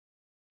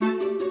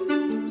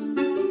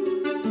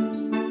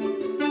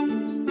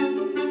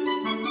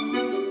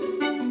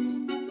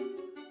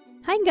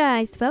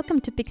guys,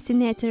 welcome to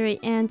PIXIENATORY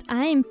and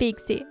I am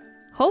Pixie.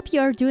 Hope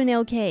you're doing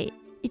okay.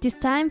 It is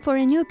time for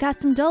a new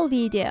custom doll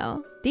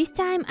video. This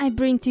time I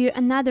bring to you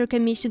another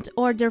commissioned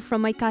order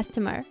from my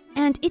customer.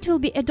 And it will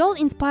be a doll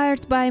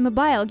inspired by a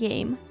mobile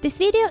game. This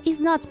video is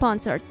not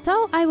sponsored,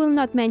 so I will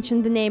not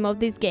mention the name of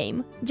this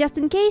game, just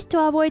in case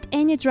to avoid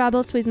any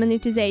troubles with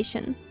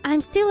monetization. I'm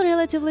still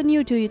relatively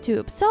new to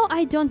YouTube, so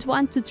I don't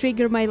want to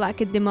trigger my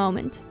luck at the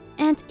moment.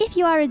 And if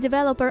you are a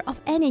developer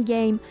of any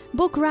game,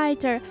 book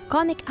writer,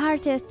 comic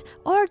artist,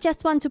 or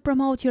just want to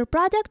promote your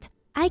product,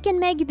 I can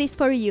make this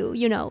for you,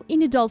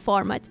 in a doll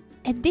format.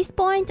 At this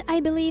point, I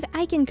believe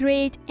I can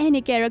create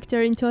any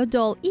character into a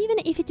doll, even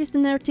if it is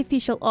an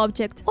artificial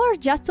object or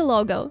just a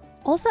logo.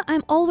 Also,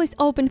 I'm always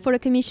open for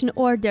commission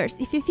orders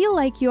if you feel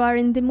like you are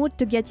in the mood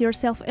to get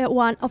yourself a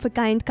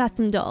one-of-a-kind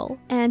custom doll.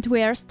 And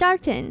we are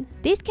starting.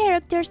 This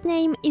character's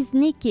name is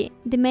NIKKI,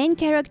 the main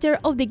character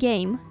of the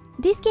game.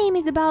 This game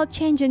is about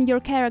changing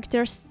your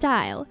character's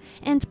style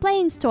and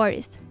playing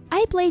stories.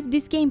 I played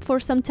this game for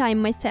some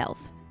time myself.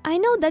 I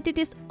know that it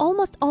is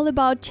almost all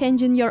about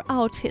changing your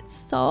outfits,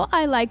 so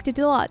I liked it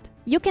a lot.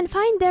 You can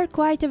find there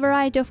quite a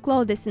variety of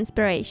clothes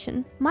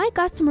inspiration. My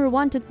customer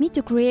wanted me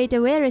to create a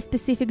very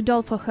specific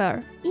doll for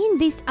her, in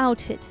this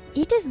outfit.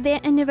 It is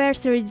the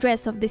anniversary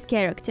dress of this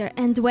character,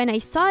 and when I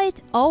saw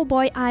it, oh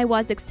boy, I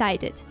was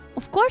excited.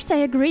 Of course I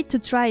agreed to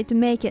try to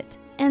make it,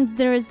 and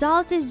the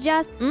result is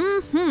just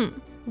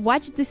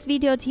Watch this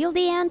video till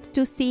the end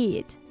to see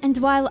it. And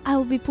while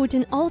I'll be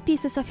putting all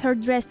pieces of her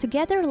dress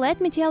together, let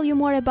me tell you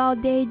more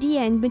about the idea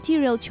and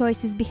material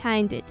choices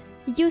behind it.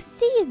 You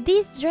see,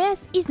 this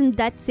dress isn't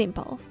that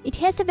simple. It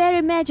has a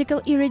very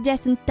magical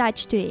iridescent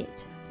touch to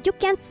it. You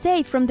can't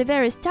say from the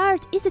very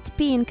start, is it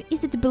pink,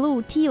 is it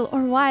blue, teal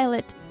or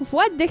violet?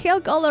 What the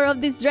hell color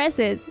of this dress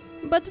is?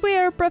 But we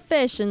are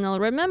professional,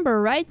 remember,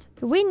 right?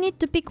 We need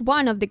to pick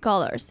one of the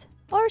colors.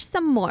 Or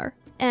some more.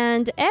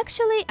 And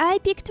actually I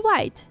picked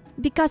white.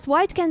 Because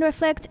white can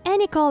reflect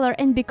any color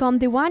and become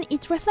the one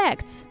it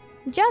reflects.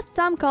 Just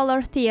some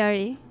color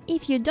theory.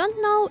 If you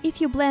don't know,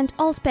 if you blend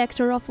all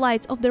spectra of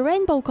lights of the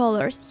rainbow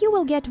colors, you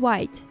will get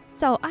white.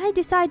 So I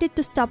decided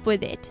to stop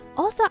with it.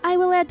 Also, I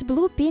will add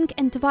blue, pink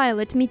and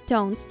violet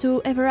midtones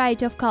to a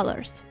variety of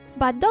colors.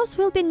 But those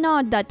will be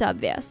not that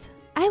obvious.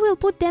 I will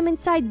put them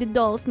inside the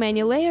doll's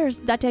many layers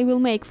that I will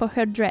make for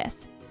her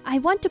dress. I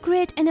want to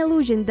create an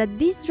illusion that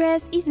this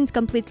dress isn't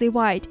completely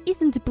white,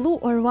 isn't blue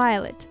or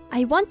violet.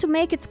 I want to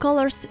make its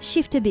colors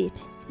shift a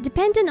bit,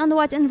 depending on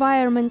what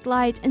environment,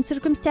 light and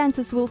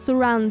circumstances will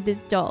surround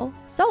this doll.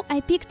 So I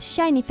picked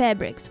shiny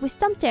fabrics with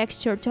some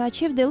texture to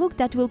achieve the look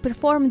that will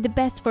perform the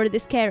best for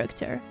this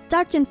character.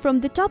 Starting from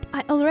the top,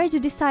 I already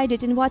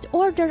decided in what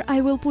order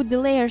I will put the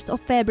layers of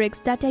fabrics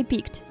that I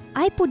picked.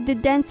 I put the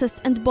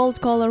densest and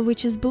bold color,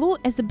 which is blue,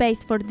 as a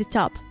base for the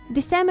top.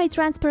 The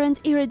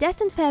semi-transparent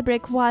iridescent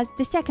fabric was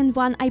the second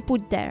one I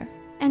put there.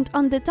 And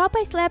on the top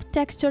I slapped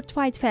textured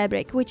white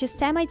fabric, which is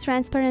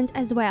semi-transparent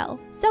as well.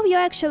 So you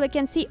actually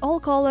can see all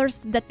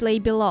colors that lay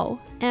below.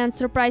 And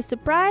surprise,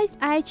 surprise,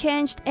 I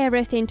changed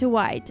everything to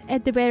white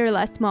at the very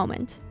last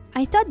moment.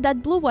 I thought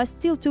that blue was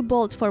still too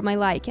bold for my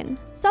liking.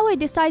 So I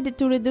decided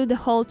to redo the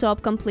whole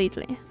top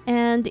completely.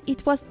 And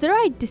it was the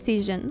right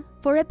decision.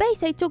 For a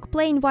base I took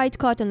plain white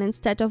cotton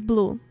instead of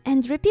blue.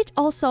 And repeat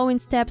also in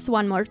steps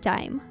one more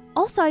time.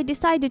 Also I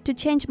decided to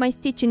change my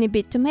stitching a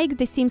bit to make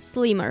the seams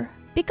slimmer.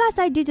 Because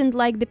I didn't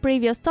like the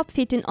previous top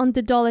fitting on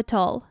the doll at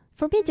all.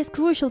 For me it is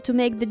crucial to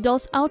make the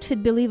doll's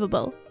outfit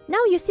believable.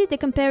 Now you see the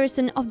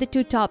comparison of the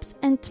two tops,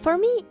 and for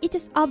me it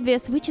is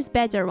obvious which is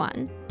better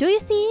one. Do you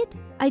see it?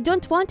 I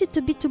don't want it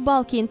to be too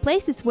bulky in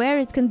places where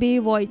it can be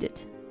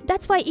avoided.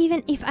 That's why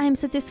even if I am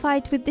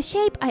satisfied with the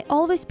shape, I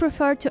always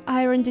prefer to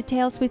iron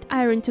details with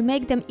iron to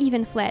make them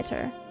even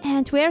flatter.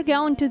 And we're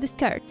going to the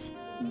skirts.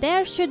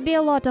 There should be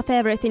a lot of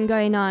everything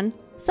going on.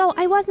 So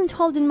I wasn't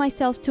holding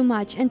myself too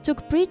much and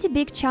took pretty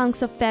big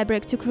chunks of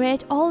fabric to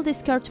create all the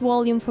skirt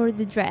volume for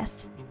the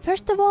dress.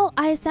 First of all,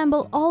 I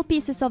assemble all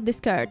pieces of the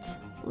skirts,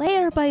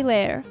 layer by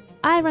layer,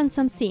 iron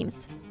some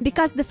seams.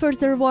 Because the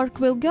further work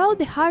will go,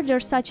 the harder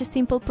such a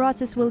simple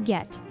process will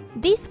get.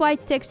 This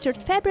white textured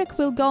fabric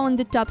will go on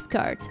the top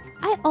skirt.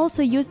 I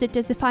also used it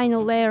as the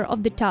final layer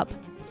of the top.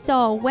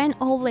 So when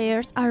all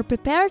layers are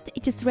prepared,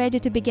 it is ready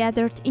to be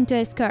gathered into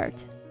a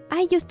skirt.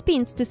 I used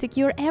pins to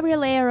secure every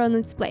layer on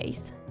its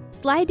place.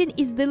 Sliding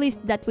is the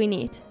least that we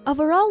need.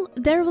 Overall,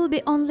 there will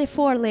be only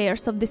 4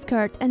 layers of the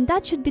skirt, and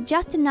that should be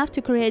just enough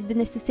to create the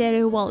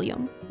necessary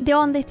volume. The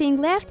only thing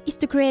left is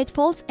to create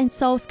folds and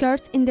sew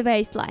skirts in the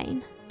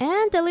waistline.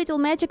 And a little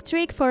magic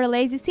trick for a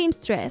lazy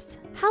seamstress.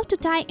 How to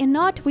tie a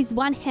knot with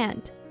one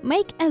hand.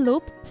 Make a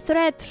loop,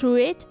 thread through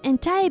it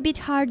and tie a bit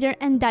harder,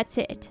 and that's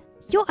it.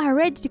 You are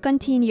ready to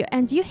continue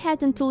and you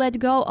hadn't to let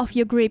go of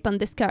your grip on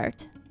the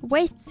skirt.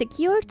 Waist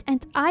secured,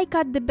 and I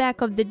cut the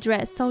back of the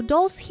dress so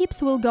doll's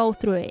hips will go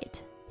through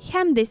it.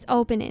 Hem this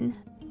opening.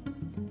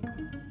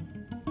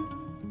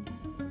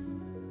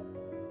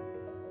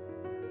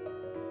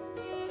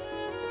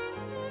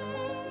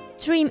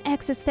 Trim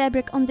excess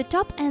fabric on the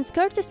top and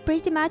skirt is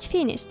pretty much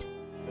finished.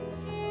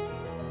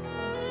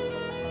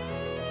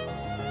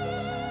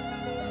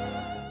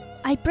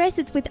 I press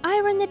it with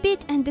iron a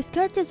bit and the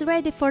skirt is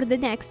ready for the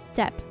next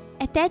step.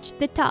 Attach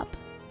the top.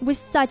 With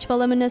such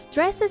voluminous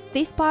dresses,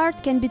 this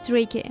part can be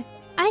tricky.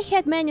 I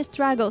had many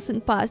struggles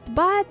in past,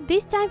 but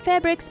this time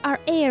fabrics are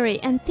airy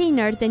and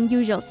thinner than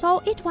usual, so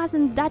it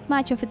wasn't that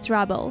much of a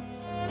trouble.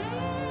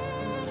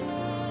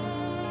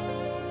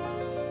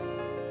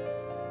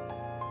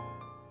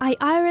 I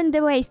ironed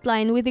the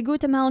waistline with a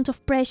good amount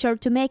of pressure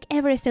to make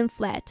everything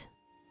flat.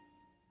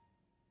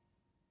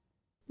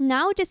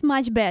 Now it is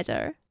much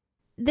better.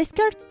 The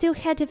skirt still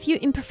had a few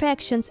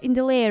imperfections in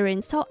the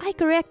layering, so I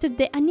corrected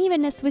the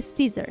unevenness with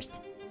scissors.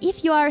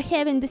 If you are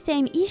having the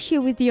same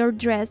issue with your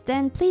dress,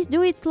 then please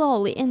do it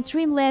slowly and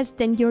trim less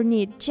than you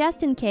need,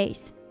 just in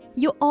case.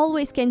 You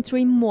always can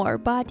trim more,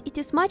 but it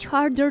is much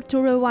harder to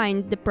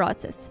rewind the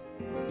process.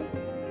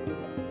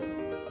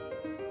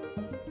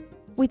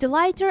 With a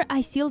lighter,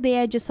 I seal the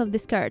edges of the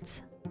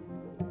skirts.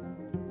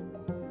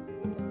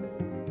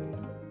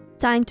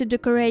 Time to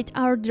decorate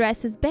our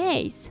dress's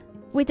base.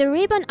 With a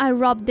ribbon, I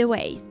wrap the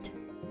waist.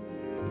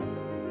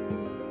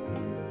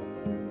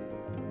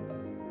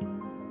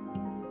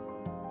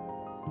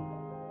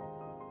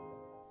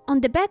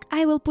 On the back,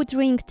 I will put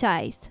ring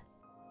ties.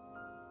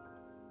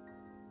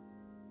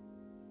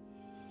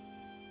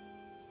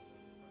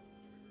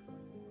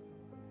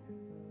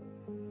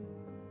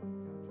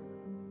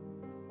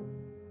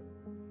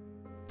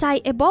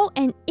 Tie a bow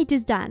and it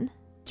is done.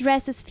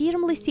 Dress is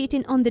firmly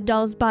sitting on the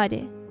doll's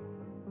body.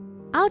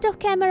 Out of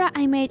camera,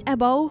 I made a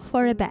bow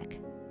for a bag.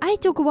 I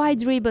took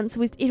white ribbons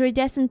with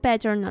iridescent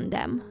pattern on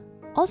them.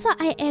 Also,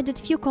 I added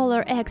few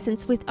color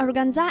accents with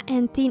organza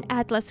and thin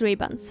atlas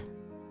ribbons.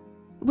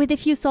 With a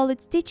few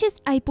solid stitches,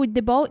 I put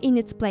the bow in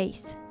its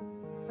place.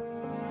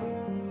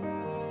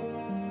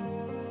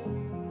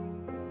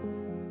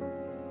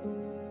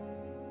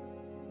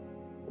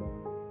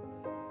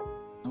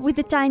 With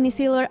the tiny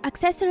silver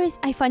accessories,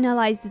 I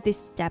finalized this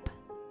step.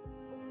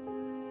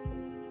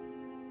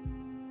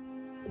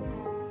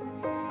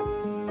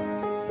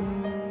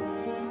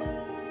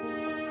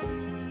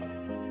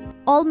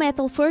 All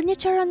metal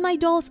furniture on my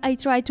dolls I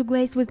try to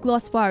glaze with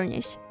gloss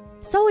varnish,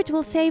 so it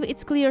will save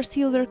its clear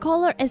silver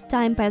color as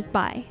time passes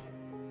by.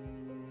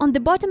 On the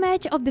bottom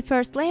edge of the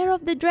first layer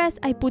of the dress,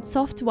 I put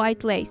soft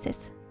white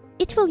laces.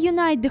 It will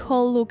unite the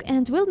whole look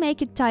and will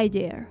make it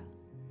tidier.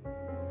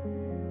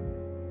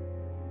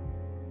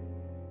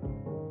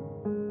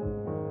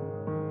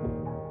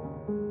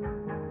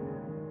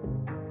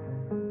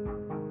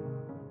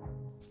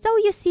 So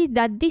you see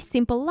that this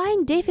simple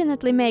line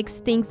definitely makes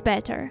things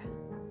better.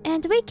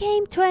 And we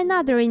came to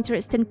another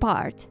interesting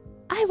part.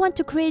 I want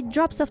to create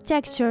drops of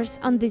textures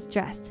on this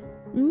dress.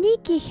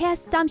 NIKKI has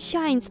some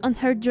shines on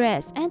her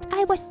dress and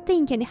I was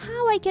thinking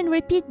how I can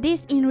repeat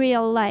this in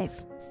real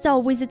life. So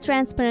with the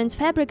transparent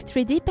fabric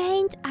 3D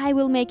paint, I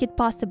will make it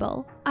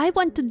possible. I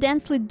want to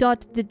densely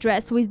dot the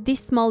dress with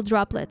these small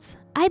droplets.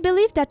 I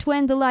believe that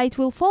when the light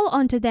will fall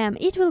onto them,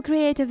 it will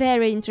create a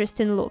very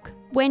interesting look.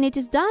 When it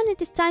is done,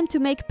 it is time to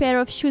make a pair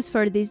of shoes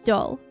for this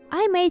doll.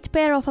 I made a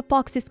pair of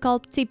epoxy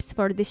sculpt tips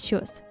for these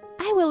shoes.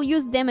 I will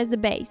use them as a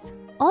base.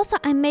 Also,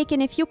 I'm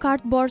making a few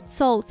cardboard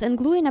soles and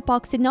gluing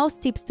epoxy nose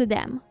tips to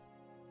them.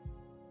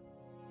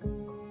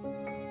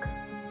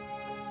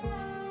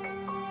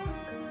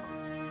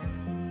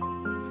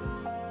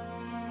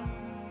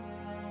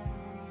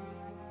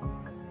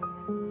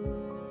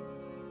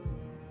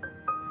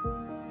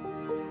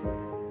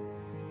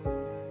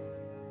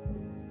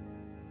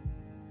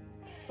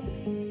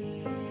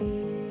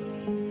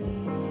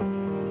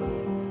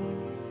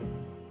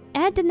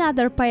 Add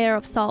another pair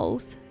of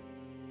soles.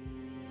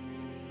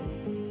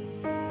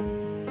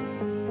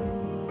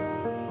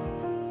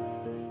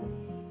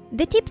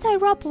 The tips I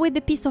wrap with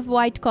a piece of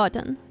white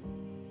cotton.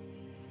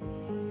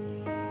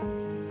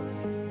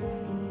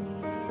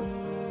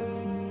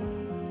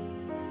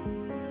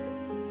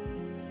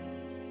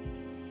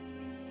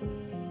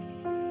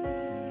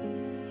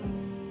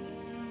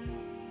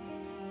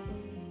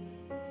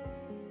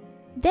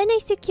 Then I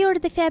secure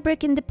the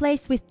fabric in the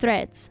place with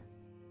threads.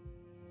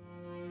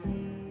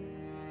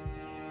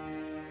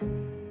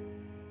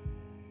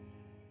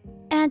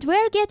 And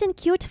we're getting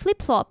cute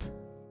flip-flop.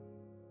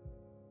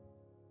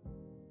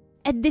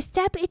 At this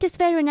step, it is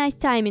very nice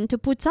timing to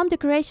put some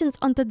decorations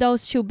onto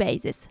those shoe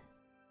bases.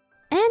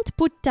 And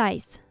put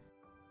ties.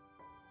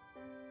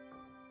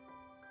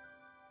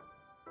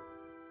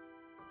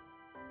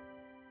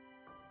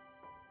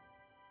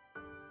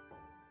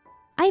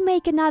 I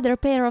make another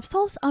pair of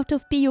soles out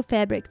of PU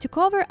fabric to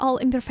cover all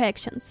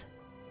imperfections.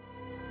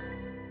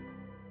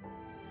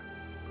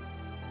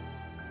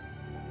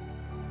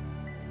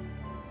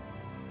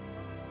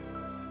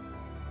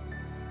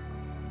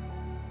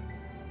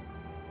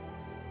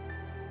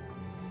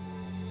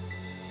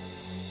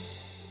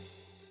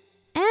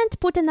 And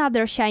put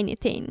another shiny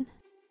thing.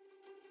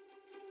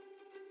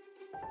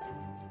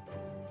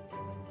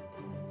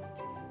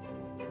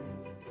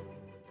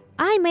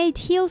 I made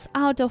heels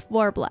out of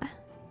Warbler.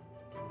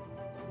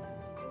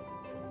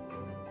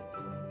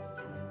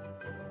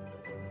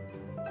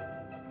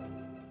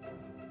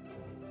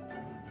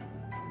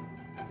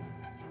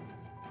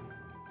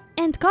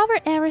 and cover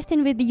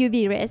everything with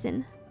UV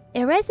resin.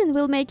 A resin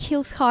will make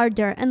heels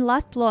harder and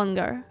last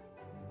longer.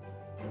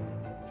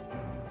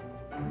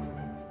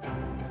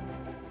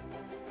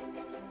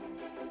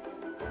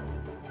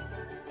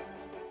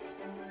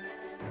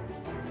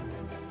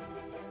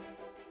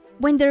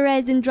 When the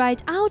resin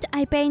dried out,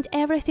 I paint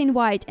everything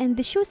white and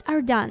the shoes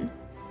are done.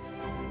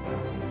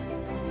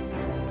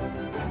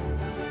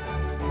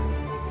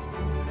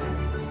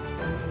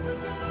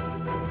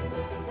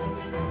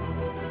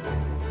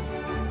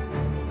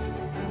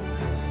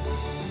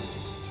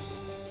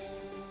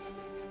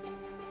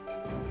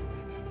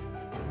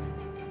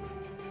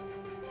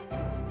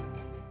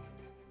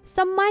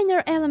 Some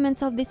minor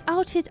elements of this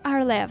outfit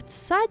are left,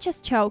 such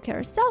as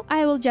choker, so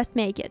I will just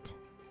make it.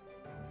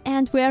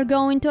 And we are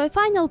going to a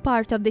final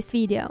part of this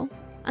video.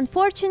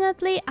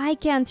 Unfortunately, I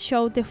can't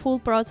show the full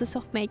process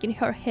of making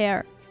her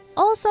hair.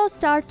 Also,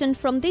 starting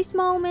from this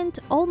moment,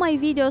 all my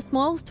videos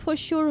most for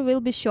sure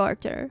will be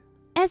shorter.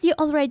 As you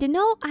already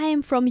know, I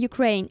am from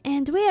Ukraine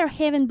and we are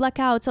having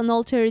blackouts on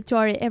all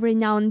territory every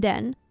now and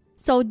then.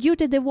 So due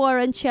to the war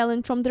and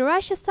challenge from the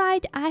Russia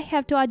side, I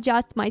have to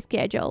adjust my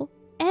schedule.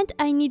 And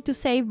I need to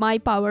save my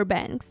power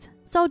banks.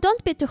 So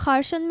don't be too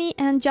harsh on me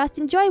and just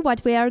enjoy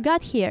what we are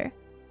got here.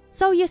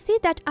 So you see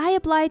that I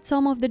applied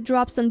some of the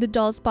drops on the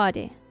doll's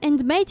body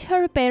and made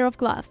her a pair of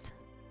gloves.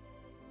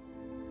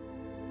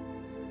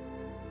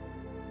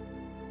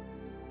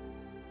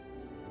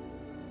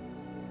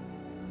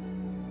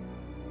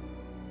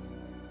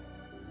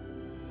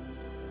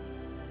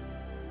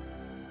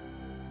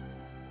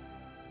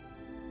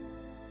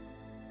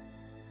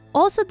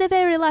 Also, the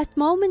very last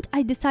moment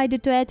I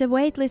decided to add a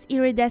weightless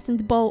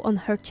iridescent bow on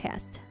her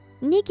chest.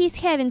 NIKKI is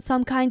having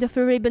some kind of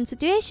a ribbon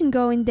situation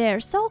going there,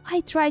 so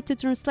I tried to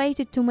translate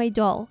it to my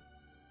doll.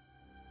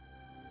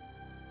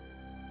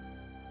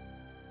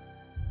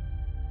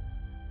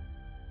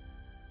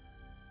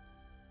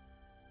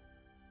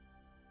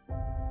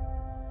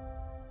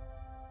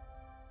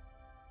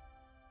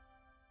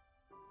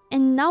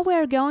 And now we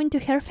are going to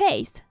her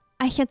face.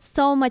 I had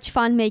so much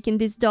fun making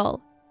this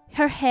doll.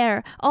 Her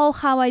hair, oh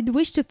how I'd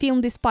wish to film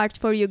this part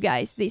for you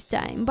guys this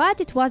time, but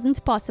it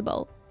wasn't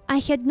possible. I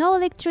had no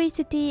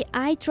electricity,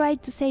 I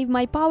tried to save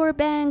my power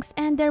banks,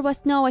 and there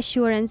was no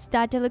assurance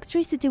that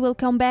electricity will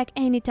come back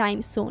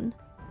anytime soon.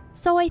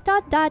 So I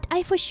thought that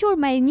I for sure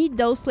might need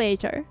those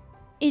later.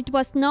 It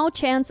was no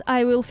chance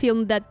I will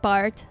film that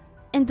part.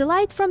 And the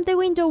light from the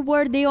window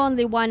were the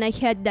only one I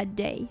had that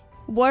day.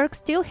 Work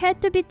still had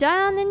to be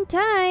done in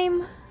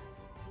time.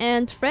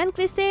 And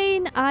frankly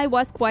saying, I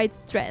was quite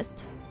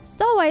stressed.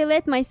 So I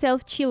let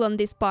myself chill on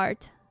this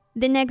part.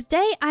 The next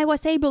day I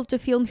was able to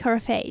film her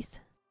face.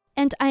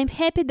 And I'm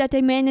happy that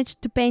I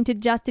managed to paint it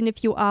just in a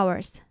few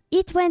hours.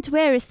 It went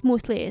very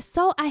smoothly,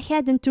 so I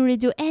hadn't to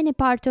redo any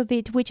part of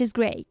it, which is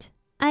great.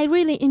 I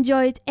really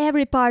enjoyed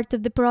every part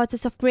of the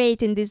process of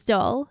creating this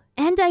doll,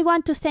 and I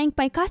want to thank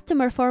my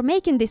customer for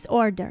making this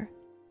order.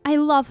 I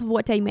love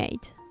what I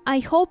made. I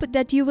hope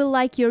that you will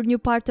like your new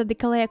part of the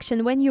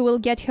collection when you will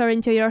get her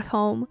into your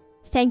home.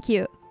 Thank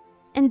you.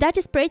 And that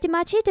is pretty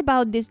much it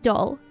about this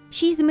doll.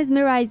 She's a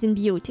mesmerizing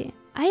beauty.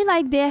 I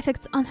like the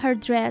effects on her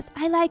dress,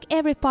 I like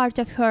every part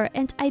of her,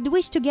 and I'd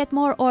wish to get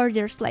more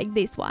orders like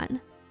this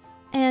one.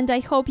 And I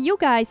hope you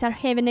guys are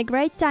having a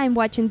great time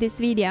watching this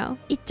video.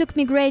 It took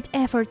me great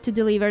effort to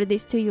deliver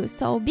this to you,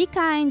 so be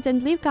kind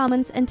and leave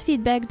comments and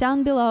feedback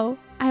down below.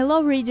 I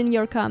love reading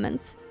your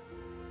comments.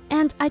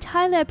 And I'd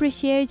highly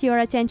appreciate your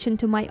attention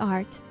to my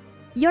art.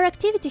 Your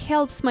activity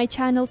helps my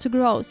channel to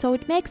grow, so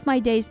it makes my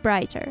days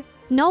brighter,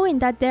 knowing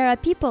that there are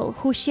people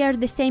who share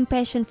the same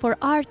passion for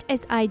art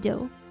as I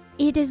do.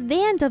 It is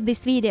the end of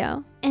this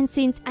video, and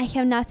since I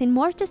have nothing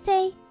more to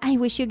say, I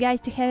wish you guys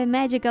to have a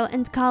magical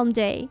and calm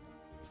day.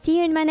 See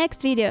you in my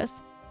next videos.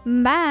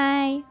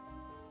 Bye!